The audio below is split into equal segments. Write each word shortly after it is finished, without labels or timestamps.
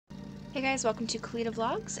Hey guys, welcome to Khalida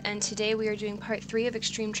Vlogs, and today we are doing part 3 of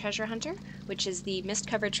Extreme Treasure Hunter, which is the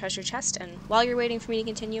mist-covered treasure chest. And while you're waiting for me to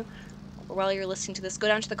continue, or while you're listening to this, go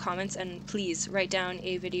down to the comments and please write down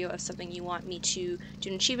a video of something you want me to do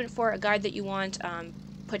an achievement for, a guide that you want,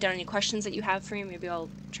 put down any questions that you have for me. Maybe I'll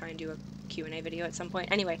try and do a Q&A video at some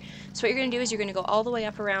point. Anyway, so what you're going to do is you're going to go all the way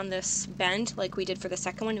up around this bend like we did for the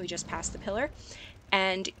second one. We just passed the pillar,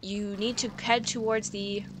 and you need to head towards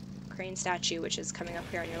the crane statue, which is coming up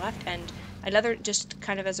here on your left. And another, just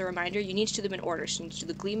kind of as a reminder, you need to do them in order. So you need to do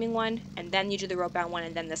the gleaming one, and then you do the rope bound one,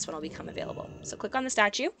 and then this one will become available. So click on the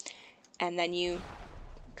statue, and then you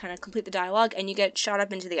kind of complete the dialogue, and you get shot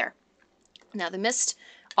up into the air. Now the mist,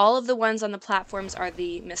 all of the ones on the platforms are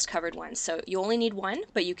the mist covered ones. So you only need one,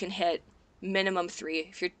 but you can hit minimum 3.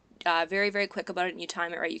 If you're very, very quick about it and you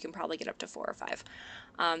time it right, you can probably get up to 4 or 5.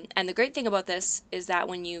 And the great thing about this is that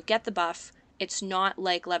when you get the buff, it's not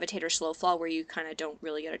like Levitate or Slow Fall where you kind of don't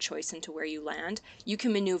really get a choice into where you land. You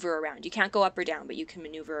can maneuver around. You can't go up or down, but you can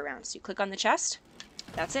maneuver around. So you click on the chest.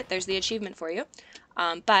 That's it. There's the achievement for you.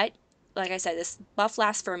 But like I said, this buff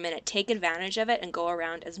lasts for a minute. Take advantage of it and go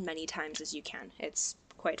around as many times as you can. It's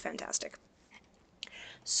quite fantastic.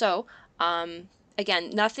 So,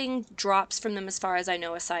 again, nothing drops from them as far as I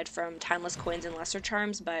know aside from timeless coins and lesser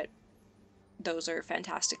charms, but those are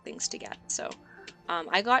fantastic things to get. So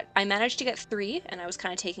I managed to get 3, and I was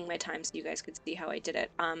kind of taking my time so you guys could see how I did it.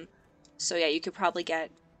 So yeah, you could probably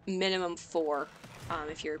get minimum 4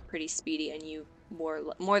 if you're pretty speedy, and you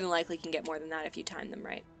more than likely can get more than that if you time them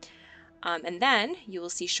right. And then you will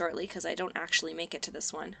see shortly, because I don't actually make it to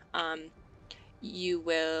this one, you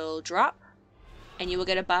will drop, and you will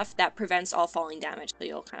get a buff that prevents all falling damage. So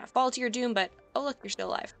you'll kind of fall to your doom, but oh look, you're still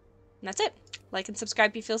alive. And that's it. Like and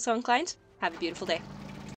subscribe if you feel so inclined. Have a beautiful day.